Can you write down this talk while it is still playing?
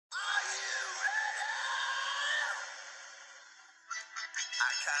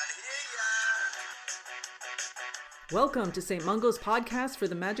Welcome to St. Mungo's podcast for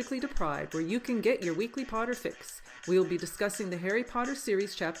the magically deprived, where you can get your weekly Potter fix. We will be discussing the Harry Potter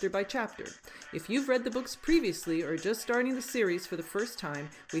series chapter by chapter. If you've read the books previously or just starting the series for the first time,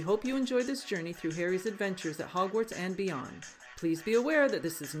 we hope you enjoy this journey through Harry's adventures at Hogwarts and beyond. Please be aware that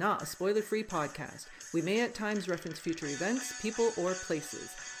this is not a spoiler-free podcast. We may at times reference future events, people, or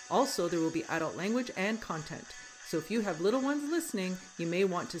places. Also, there will be adult language and content. So if you have little ones listening, you may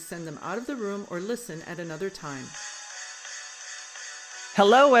want to send them out of the room or listen at another time.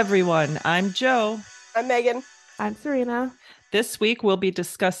 Hello, everyone. I'm Joe. I'm Megan. I'm Serena. This week, we'll be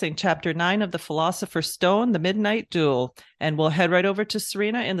discussing Chapter 9 of The Philosopher's Stone, The Midnight Duel, and we'll head right over to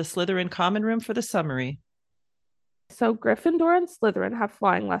Serena in the Slytherin common room for the summary. So Gryffindor and Slytherin have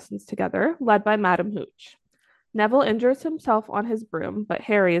flying lessons together, led by Madam Hooch. Neville injures himself on his broom, but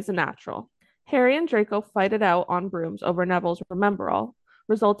Harry is a natural. Harry and Draco fight it out on brooms over Neville's Remember-All,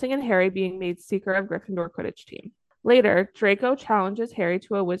 resulting in Harry being made Seeker of Gryffindor Quidditch team. Later, Draco challenges Harry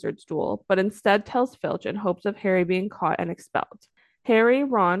to a wizard's duel, but instead tells Filch in hopes of Harry being caught and expelled. Harry,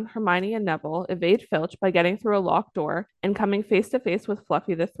 Ron, Hermione, and Neville evade Filch by getting through a locked door and coming face-to-face with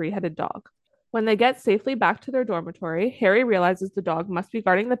Fluffy the three-headed dog. When they get safely back to their dormitory, Harry realizes the dog must be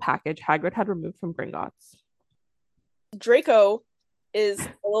guarding the package Hagrid had removed from Gringotts. Draco is a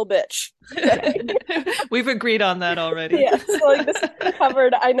little bitch. We've agreed on that already. Yes, this is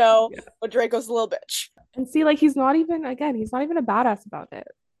covered, I know, but Draco's a little bitch. And see, he's not even a badass about it.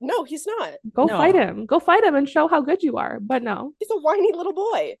 No, he's not. Go fight him and show how good you are. But no. He's a whiny little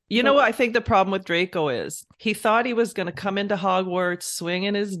boy. You know what I think the problem with Draco is? He thought he was going to come into Hogwarts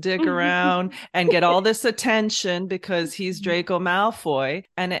swinging his dick around and get all this attention because he's Draco Malfoy.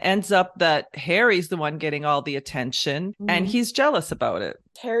 And it ends up that Harry's the one getting all the attention and he's jealous about it.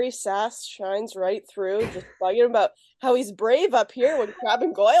 Harry's sass shines right through, just bugging about how he's brave up here when Crabbe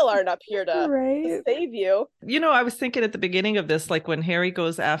and Goyle aren't up here to save you. You know, I was thinking at the beginning of this, when when Harry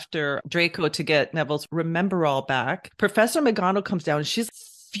goes after Draco to get Neville's Remember-All back, Professor McGonagall comes down and she's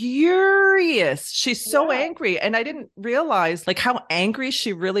furious. She's so angry. And I didn't realize how angry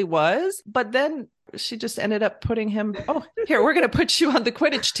she really was. But then she just ended up putting him, here, we're going to put you on the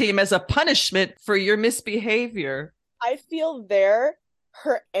Quidditch team as a punishment for your misbehavior. I feel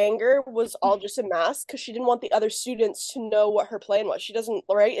her anger was all just a mask because she didn't want the other students to know what her plan was. She doesn't,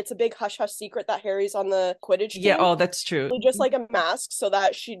 right? It's a big hush-hush secret that Harry's on the Quidditch team. Yeah, that's true. Just like a mask so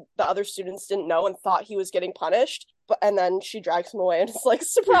that the other students didn't know and thought he was getting punished. And then she drags him away and it's like,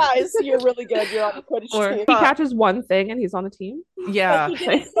 surprise, you're really good. You're on the Quidditch team. He catches one thing and he's on the team. Yeah. He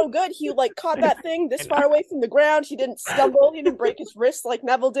did it so good. He caught that thing this far away from the ground. He didn't stumble. He didn't break his wrist like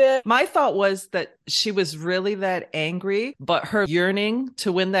Neville did. My thought was that she was really that angry, but her yearning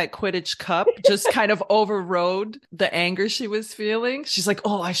to win that Quidditch cup just kind of overrode the anger she was feeling. She's like,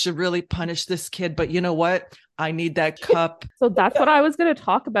 I should really punish this kid. But you know what? I need that cup. So that's what I was going to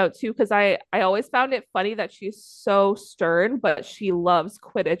talk about too, because I always found it funny that she's so stern, but she loves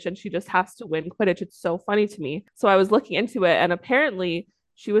Quidditch and she just has to win Quidditch. It's so funny to me. So I was looking into it and apparently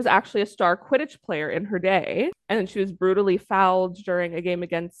she was actually a star Quidditch player in her day and she was brutally fouled during a game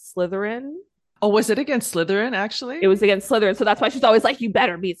against Slytherin. Oh, was it against Slytherin, actually? It was against Slytherin, so that's why she's always like, you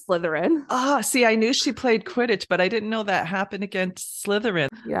better beat Slytherin. See, I knew she played Quidditch, but I didn't know that happened against Slytherin.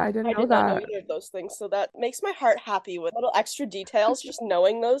 Yeah, I didn't know not that. know either of those things, so that makes my heart happy with little extra details. Just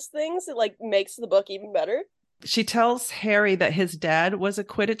knowing those things, it makes the book even better. She tells Harry that his dad was a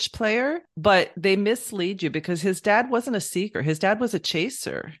Quidditch player, but they mislead you because his dad wasn't a seeker. His dad was a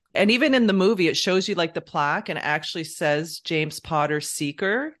chaser. And even in the movie, it shows you the plaque and it actually says James Potter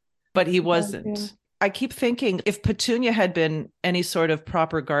seeker, but he wasn't. Yeah. I keep thinking if Petunia had been any sort of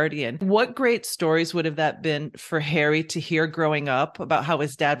proper guardian, what great stories would have that been for Harry to hear growing up about how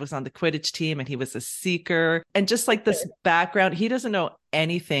his dad was on the Quidditch team and he was a seeker and just this background. He doesn't know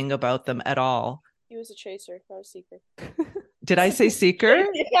anything about them at all. He was a chaser, not a seeker. Did I say seeker?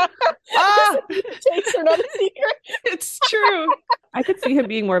 Yeah. Chaser, not a seeker. It's true. I could see him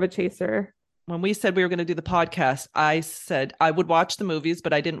being more of a chaser. When we said we were going to do the podcast, I said I would watch the movies,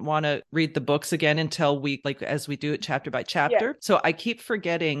 but I didn't want to read the books again until as we do it chapter by chapter. Yeah. So I keep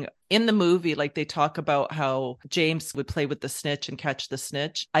forgetting in the movie, they talk about how James would play with the snitch and catch the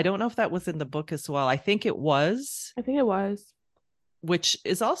snitch. I don't know if that was in the book as well. I think it was. Which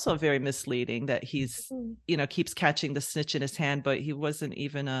is also very misleading that he's, keeps catching the snitch in his hand, but he wasn't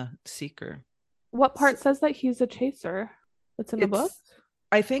even a seeker. What part says that he's a chaser? That's in the book?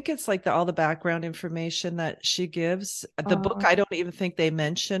 I think it's all the background information that she gives. The book, I don't even think they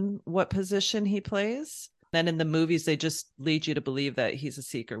mention what position he plays. Then in the movies, they just lead you to believe that he's a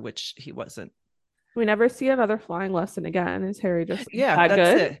seeker, which he wasn't. We never see another flying lesson again. Is Harry just Yeah, that that's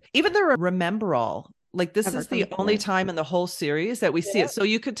good? it. Even the remember all, like this Never is the comes only back. time in the whole series that we see Yeah. it. So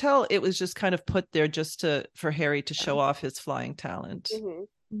you could tell it was just kind of put there just for Harry to show Yeah. off his flying talent. Mhm.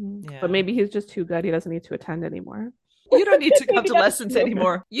 Mhm. Yeah. But maybe he's just too good. He doesn't need to attend anymore. You don't need to come Maybe to that's lessons true.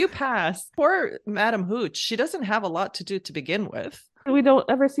 anymore. You pass. Poor Madam Hooch. She doesn't have a lot to do to begin with. We don't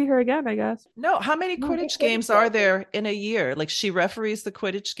ever see her again, I guess. No, how many No. Quidditch games are there in a year? Like she referees the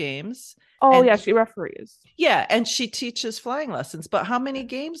Quidditch games. Oh, And yeah, she referees. yeah, and she teaches flying lessons. But how many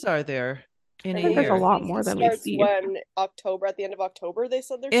games are there in I a think there's a year? lot more than we Starts see. when October, at the end of October, they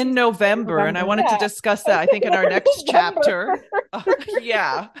said their In season. November, and I wanted to Yeah. discuss that, I think, in our next November. chapter.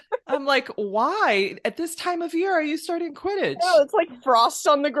 Yeah. I'm like, why at this time of year are you starting Quidditch? No, it's like frost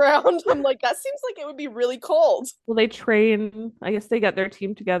on the ground. I'm like, that seems like it would be really cold. Well, they train, I guess they get their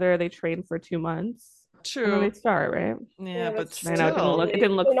team together, they train for 2 months. And then True. they start, right? Yeah, but that's I know it didn't still, look it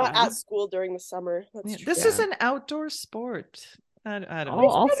didn't look They're not fun. at school during the summer. That's yeah, true. this Yeah. is an outdoor sport. I don't know.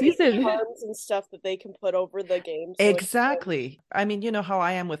 All There's gotta be season. charms and stuff that they can put over the game. So it's Exactly. I mean, you know how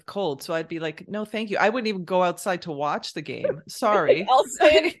I am with cold, so I'd be like, no, thank you. I wouldn't even go outside to watch the game. Sorry. I'll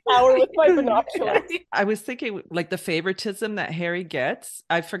say it's power with my binoculars. I was thinking like the favoritism that Harry gets.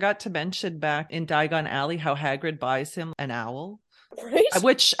 I forgot to mention back in Diagon Alley how Hagrid buys him an owl, Right?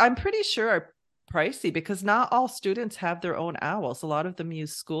 which I'm pretty sure are pricey because not all students have their own owls. A lot of them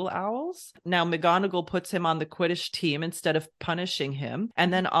use school owls. Now McGonagall puts him on the Quidditch team instead of punishing him.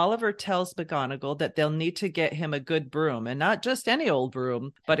 And then Oliver tells McGonagall that they'll need to get him a good broom, and not just any old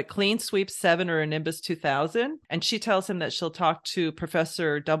broom, but a Clean Sweep 7 or a Nimbus 2000. And she tells him that she'll talk to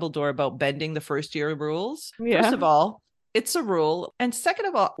Professor Dumbledore about bending the first year rules. Yeah. First of all, it's a rule. And second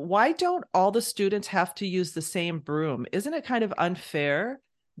of all, why don't all the students have to use the same broom? Isn't it kind of unfair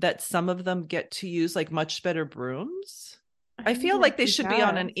that some of them get to use like much better brooms? I feel like they should be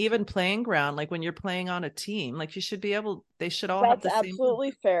on an even playing ground. Like when you're playing on a team, like you should be able, they should all have the That's same.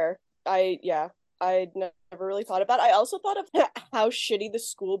 absolutely fair. I never really thought about it. I also thought of how shitty the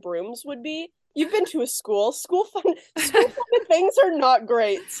school brooms would be. You've been to a school funded things are not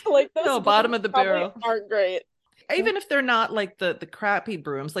great. Like those No, bottom of the probably barrel. aren't great. Even if they're not like the crappy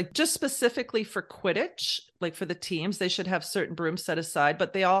brooms, like just specifically for Quidditch, like for the teams, they should have certain brooms set aside,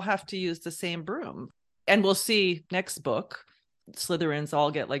 but they all have to use the same broom. And we'll see next book, Slytherins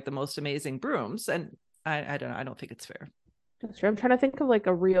all get like the most amazing brooms. And I don't know. I don't think it's fair. That's true. I'm trying to think of like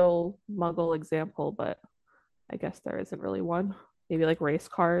a real Muggle example, but I guess there isn't really one. Maybe like race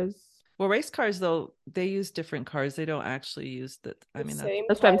cars. Well, race cars, though, they use different cars. They don't actually use that. I mean,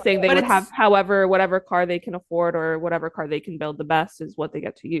 That's what I'm saying. They But would have, it's- however, whatever car they can afford or whatever car they can build the best is what they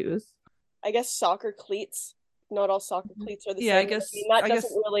get to use. I guess soccer cleats. Not all soccer cleats are the Yeah, same. I guess- mean, that I doesn't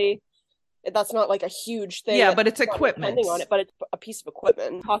guess- really. That's not like a huge thing. Yeah, but it's not equipment. depending on it, but it's a piece of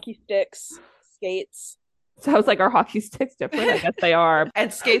equipment. Hockey sticks, skates. Sounds like our hockey sticks different. I guess they are.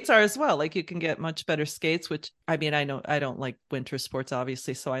 And skates are as well. Like you can get much better skates, which I mean, I know I don't like winter sports,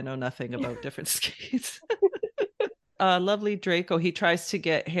 obviously, so I know nothing about different skates. Lovely Draco, he tries to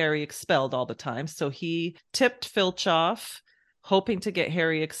get Harry expelled all the time. So he tipped Filch off, hoping to get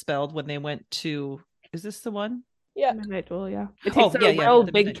Harry expelled when they went to, is this the one? Yeah. Midnight Duel, yeah. It Oh, takes yeah, a yeah, real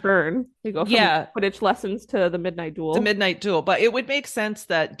the big Midnight- turn. We go from Yeah. Quidditch lessons to the Midnight Duel. The Midnight Duel. But it would make sense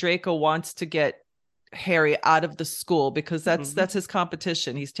that Draco wants to get Harry out of the school because that's his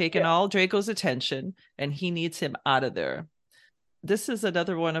competition. He's taken all Draco's attention and he needs him out of there. This is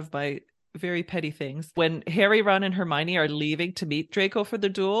another one of my very petty things. When Harry, Ron, and Hermione are leaving to meet Draco for the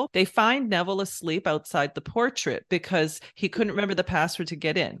duel, they find Neville asleep outside the portrait because he couldn't remember the password to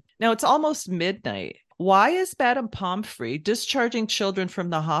get in. Now it's almost midnight. Why is Madame Pomfrey discharging children from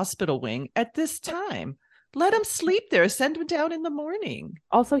the hospital wing at this time? Let him sleep there. Send him down in the morning.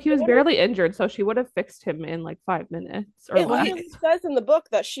 Also, he was barely injured, so she would have fixed him in like 5 minutes or It less. literally says in the book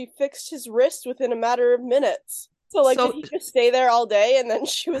that she fixed his wrist within a matter of minutes. So, like, So- did he just stay there all day? And then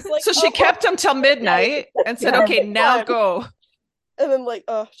she was like, So she "Oh." kept him till midnight and said, Yeah. okay, now Fine. go. And then, like,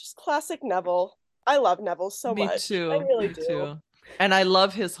 oh, just classic Neville. I love Neville so Me much. too. I really Me do. too. And I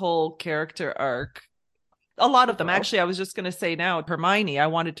love his whole character arc. A lot of them. Wow. Actually, I was just going to say now, Hermione, I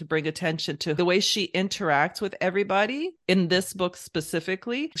wanted to bring attention to the way she interacts with everybody in this book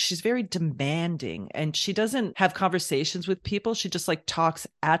specifically. She's very demanding and she doesn't have conversations with people. She just like talks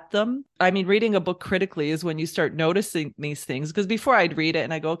at them. I mean, reading a book critically is when you start noticing these things, because before I'd read it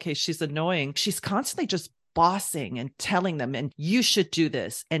and I go, okay, she's annoying. She's constantly just bossing and telling them, and you should do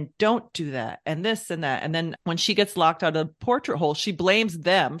this and don't do that and this and that. And then when she gets locked out of the portrait hole, she blames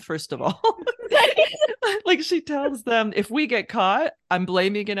them, first of all. Like she tells them, if we get caught, I'm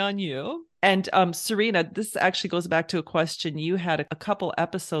blaming it on you. And Serena, this actually goes back to a question you had a couple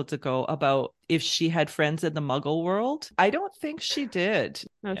episodes ago about if she had friends in the Muggle world. I don't think she did.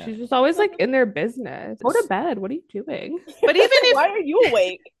 No, Yeah. she's just always like in their business. Go to bed. What are you doing? But even if Why are you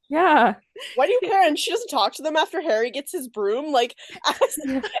awake? Yeah. Why do you care? And she doesn't talk to them after Harry gets his broom, like as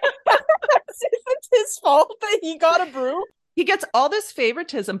if it's his fault that he got a broom. he gets all this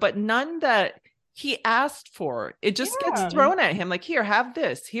favoritism, but none that he asked for. It just gets thrown at him like, here, have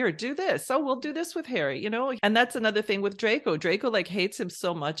this, here, do this. Oh, we'll do this with Harry, you know? And that's another thing with Draco. Draco like hates him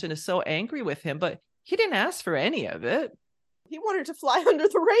so much and is so angry with him, but he didn't ask for any of it. He wanted to fly under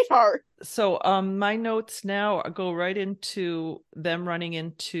the radar. So my notes now go right into them running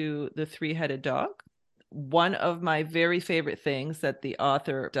into the three-headed dog. One of my very favorite things that the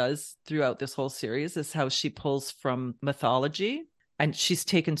author does throughout this whole series is how she pulls from mythology. And she's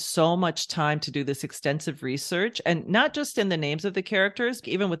taken so much time to do this extensive research, and not just in the names of the characters,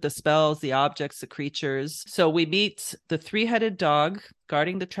 even with the spells, the objects, the creatures. So we meet the three-headed dog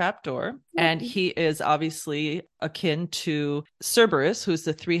guarding the trapdoor, and he is obviously akin to Cerberus, who's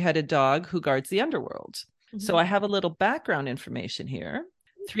the three-headed dog who guards the underworld. So I have a little background information here.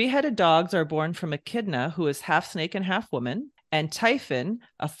 Three-headed dogs are born from Echidna, who is half snake and half woman, and Typhon,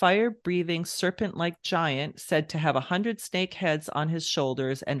 a fire-breathing serpent-like giant said to have 100 snake heads on his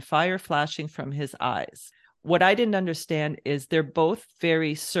shoulders and fire flashing from his eyes. What I didn't understand is they're both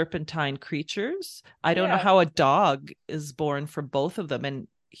very serpentine creatures. I don't know how a dog is born from both of them. And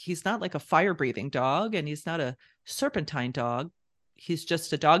he's not like a fire-breathing dog, and he's not a serpentine dog. He's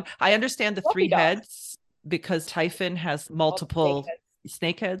just a dog. I understand the three heads because Typhon has multiple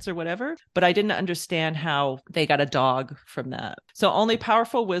snake heads or whatever, but I didn't understand how they got a dog from that. So only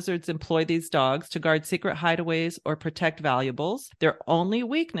powerful wizards employ these dogs to guard secret hideaways or protect valuables. Their only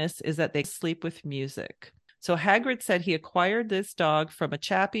weakness is that they sleep with music. So Hagrid said he acquired this dog from a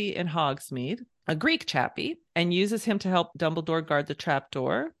chappie in Hogsmeade, a Greek chappie, and uses him to help Dumbledore guard the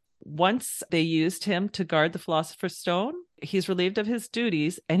trapdoor. Once they used him to guard the Philosopher's Stone, he's relieved of his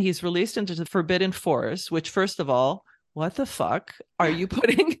duties and he's released into the Forbidden Forest, which, first of all, what the fuck are you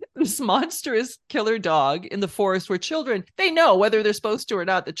putting this monstrous killer dog in the forest where children, they know whether they're supposed to or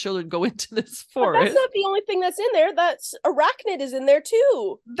not, the children go into this forest. But that's not the only thing that's in there. That's arachnid is in there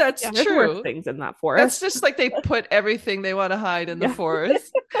too. That's There's true. worse things in that forest. That's just like they put everything they want to hide in the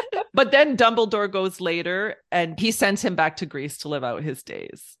forest. But then Dumbledore goes later and he sends him back to Greece to live out his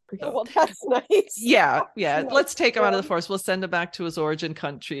days. Oh, well, that's nice. Yeah. Let's take him out of the forest. We'll send him back to his origin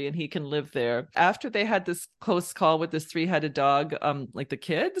country and he can live there. After they had this close call with this three-headed dog, like the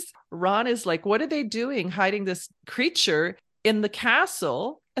kids, Ron is like, what are they doing hiding this creature in the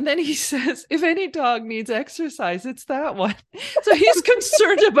castle? And then he says, if any dog needs exercise, it's that one. So he's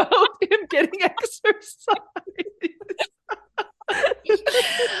concerned about him getting exercise.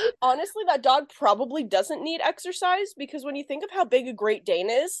 Honestly, that dog probably doesn't need exercise because when you think of how big a Great Dane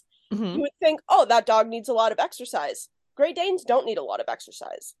is, you would think, oh, that dog needs a lot of exercise. Great Danes don't need a lot of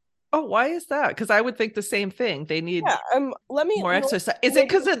exercise. Oh, why is that? Because I would think the same thing. They need more exercise. Is it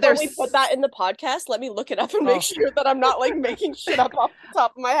because there's we put that in the podcast? Let me look it up and make sure that I'm not like making shit up off the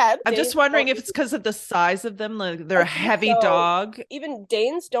top of my head. I'm just wondering if it's because of the size of them. Like they're a heavy dog. Even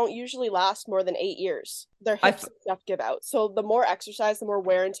Danes don't usually last more than 8 years. Their hips and stuff give out. So the more exercise, the more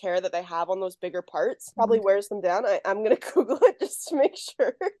wear and tear that they have on those bigger parts probably wears them down. I'm going to Google it just to make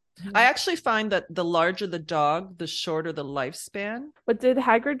sure. I actually find that the larger the dog, the shorter the lifespan. But did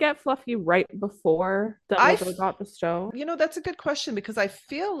Hagrid get Fluffy right before Dumbledore got the stone? You know, that's a good question because I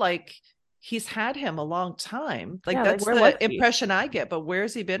feel like he's had him a long time. Like that's like, the impression I get. But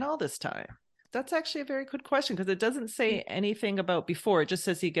where's he been all this time? That's actually a very good question because it doesn't say anything about before. It just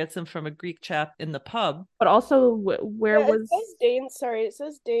says he gets him from a Greek chap in the pub. But also, where was... It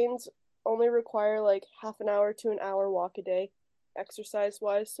says Danes only require like half an hour to an hour walk a day,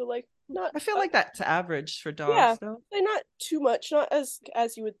 exercise-wise. So like not... I feel like that's average for dogs, though. They're not too much, not as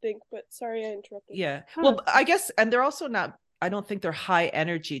you would think, but sorry I interrupted. Yeah. Well, I guess, and they're also not, I don't think they're high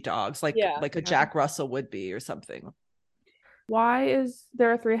energy dogs like a Jack Russell would be or something. Why is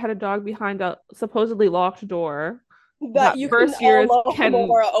there a three-headed dog behind a supposedly locked door that you first years can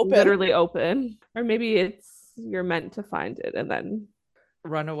open. Literally open? Or maybe it's you're meant to find it and then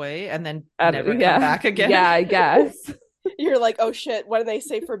run away and then never come back again. Yeah, I guess. You're like, oh shit, when they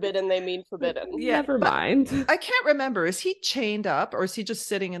say forbidden, they mean forbidden. Yeah, never mind. I can't remember. Is he chained up or is he just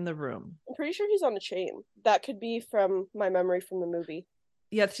sitting in the room? I'm pretty sure he's on a chain. That could be from my memory from the movie.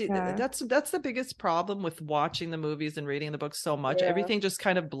 Yeah, that's the biggest problem with watching the movies and reading the books so much. Everything just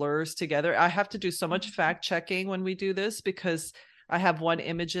kind of blurs together. I have to do so much fact checking when we do this because I have one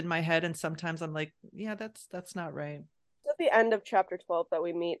image in my head and sometimes I'm like, yeah, that's not right. It's at the end of chapter 12 that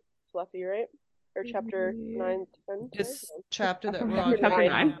we meet Fluffy, right? Or chapter 9, 10? This chapter that we're Chapter on right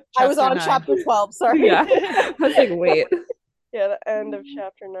now. nine. I was on 9. chapter 12, sorry. Yeah. I was like, wait. Yeah, the end of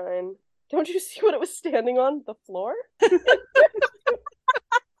chapter 9. Don't you see what it was standing on? The floor?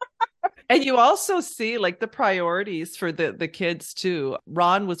 And you also see like the priorities for the kids too.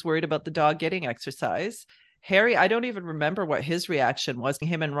 Ron was worried about the dog getting exercise. Harry, I don't even remember what his reaction was.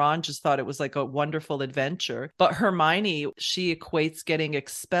 Him and Ron just thought it was like a wonderful adventure. But Hermione, she equates getting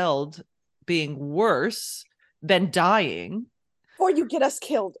expelled being worse than dying. Or you get us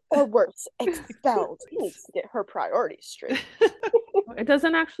killed, or worse, expelled. He needs to get her priorities straight. It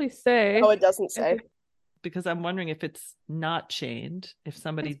doesn't actually say. Oh, it doesn't say. Because I'm wondering if it's not chained, if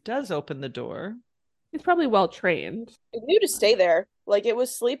somebody does open the door. He's probably well trained. It knew to stay there. Like, it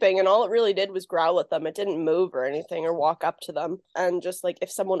was sleeping, and all it really did was growl at them. It didn't move or anything or walk up to them. And just like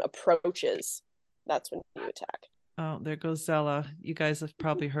if someone approaches, that's when you attack. Oh, there goes Zella. You guys have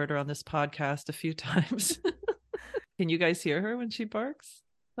probably heard her on this podcast a few times. Can you guys hear her when she barks?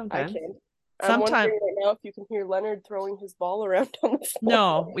 Sometimes. I can. I'm wondering right now if you can hear Leonard throwing his ball around on the floor.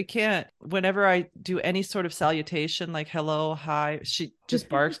 No, we can't. Whenever I do any sort of salutation, like hello, hi, she just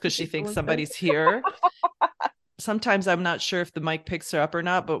barks because she thinks somebody's here. Sometimes I'm not sure if the mic picks her up or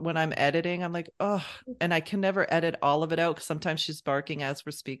not, but when I'm editing, I'm like, oh, and I can never edit all of it out because sometimes she's barking as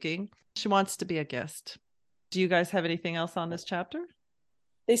we're speaking. She wants to be a guest. Do you guys have anything else on this chapter?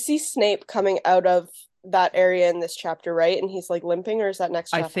 They see Snape coming out of that area in this chapter, right? And he's like limping, or is that next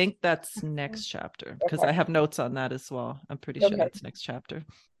chapter? I think that's next chapter because I have notes on that as well. I'm pretty sure that's next chapter.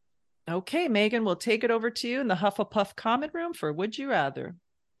 Okay, Megan, we'll take it over to you in the Hufflepuff comment room for Would You Rather.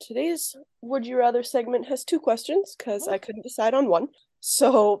 Today's Would You Rather segment has 2 questions because I couldn't decide on one.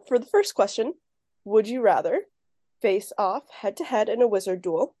 So for the first question, would you rather face off head to head in a wizard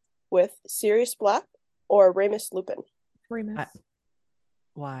duel with Sirius Black or Remus Lupin? Remus.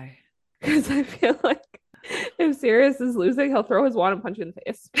 Why? Because I feel like if Sirius is losing, he'll throw his wand and punch you in the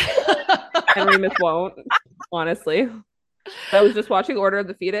face. And Remus won't, honestly. I was just watching Order of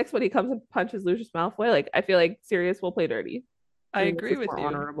the Phoenix when he comes and punches Lucius Malfoy. Like, I feel like Sirius will play dirty. I agree with you.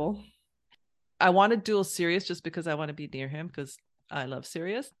 Honorable. I want to duel Sirius just because I want to be near him because I love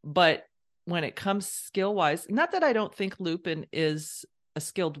Sirius. But when it comes skill-wise, not that I don't think Lupin is a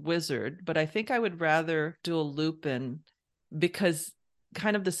skilled wizard, but I think I would rather duel Lupin because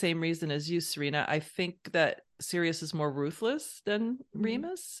kind of the same reason as you, Serena. I think that Sirius is more ruthless than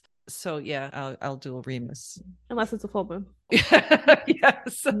Remus. So yeah, I'll duel Remus. Unless it's a full moon.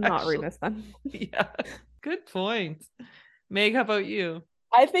 Yes. Not Remus then. Yeah. Good point. Meg, how about you?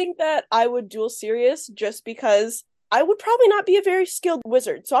 I think that I would duel Sirius just because I would probably not be a very skilled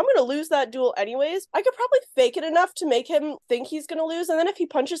wizard. So I'm going to lose that duel anyways. I could probably fake it enough to make him think he's going to lose. And then if he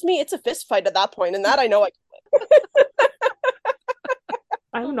punches me, it's a fist fight at that point. And that I know I can win.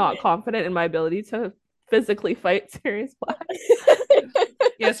 I'm not confident in my ability to physically fight Sirius Black.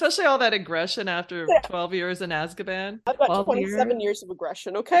 Yeah, especially all that aggression after 12 years in Azkaban. I've got 27 years of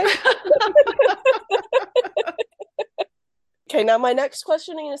aggression, okay? Okay, now my next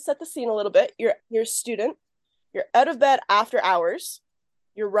question, I'm going to set the scene a little bit. You're a student. You're out of bed after hours.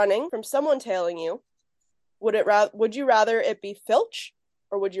 You're running from someone tailing you. Would you rather it be Filch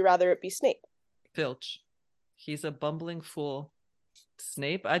or would you rather it be Snape? Filch. He's a bumbling fool.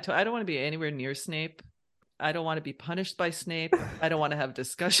 Snape? I don't want to be anywhere near Snape. I don't want to be punished by Snape. I don't want to have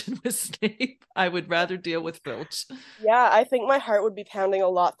discussion with Snape. I would rather deal with Filch. Yeah, I think my heart would be pounding a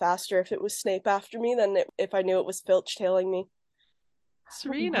lot faster if it was Snape after me than if I knew it was Filch tailing me.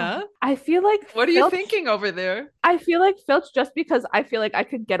 Serena, I feel like what are you thinking over there? I feel like Filch just because I feel like I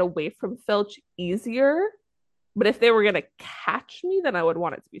could get away from Filch easier. But if they were going to catch me, then I would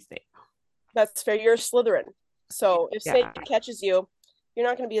want it to be Snape. That's fair. You're a Slytherin. So if Snape catches you, you're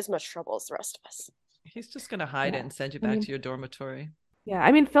not going to be as much trouble as the rest of us. He's just going to hide it and send you back to your dormitory. Yeah,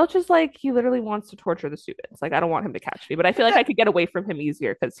 I mean, Filch is like, he literally wants to torture the students. Like, I don't want him to catch me, but I feel like I could get away from him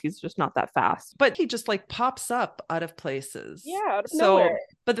easier because he's just not that fast. But he just like pops up out of places. Yeah, out of nowhere.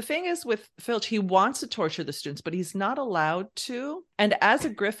 But the thing is with Filch, he wants to torture the students, but he's not allowed to. And as a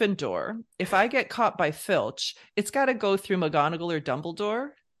Gryffindor, if I get caught by Filch, it's got to go through McGonagall or Dumbledore.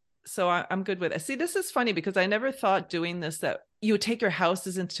 So I'm good with it. See, this is funny because I never thought doing this that you would take your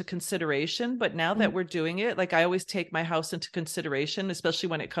houses into consideration. But now that we're doing it, like I always take my house into consideration, especially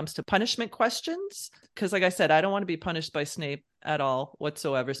when it comes to punishment questions. Because like I said, I don't want to be punished by Snape at all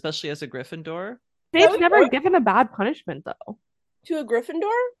whatsoever, especially as a Gryffindor. Snape's never given a bad punishment, though. To a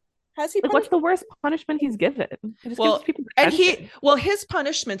Gryffindor? Has he? Like, what's the worst punishment he's given? Well, and his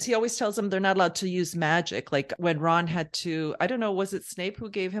punishments, he always tells them they're not allowed to use magic. Like when Ron had to, I don't know, was it Snape who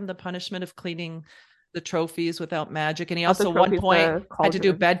gave him the punishment of cleaning the trophies without magic. And he Not the also, at one trophies, point, the had to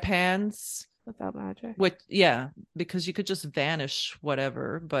do cauldrons bedpans. without magic. Which, yeah, because you could just vanish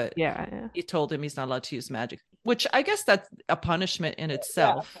whatever, but Yeah. he told him he's not allowed to use magic, which I guess that's a punishment in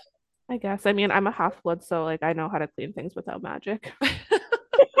itself. I guess. I mean, I'm a half-blood, so like I know how to clean things without magic.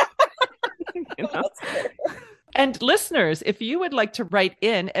 You know? That's fair. And listeners, if you would like to write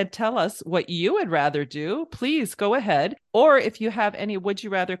in and tell us what you would rather do, please go ahead. Or if you have any would you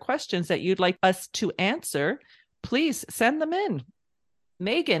rather questions that you'd like us to answer, please send them in.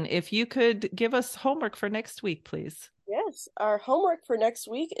 Megan, if you could give us homework for next week, please. Yes, our homework for next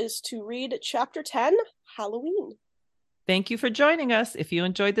week is to read chapter 10, Halloween. Thank you for joining us. If you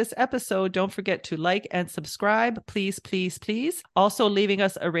enjoyed this episode, don't forget to like and subscribe. Please, please, please. Also, leaving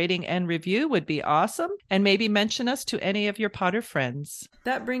us a rating and review would be awesome. And maybe mention us to any of your Potter friends.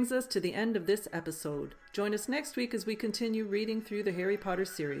 That brings us to the end of this episode. Join us next week as we continue reading through the Harry Potter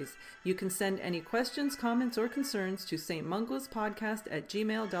series. You can send any questions, comments, or concerns to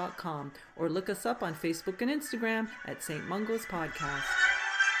stmungospodcast@gmail.com or look us up on Facebook and Instagram at St. Mungo's Podcast.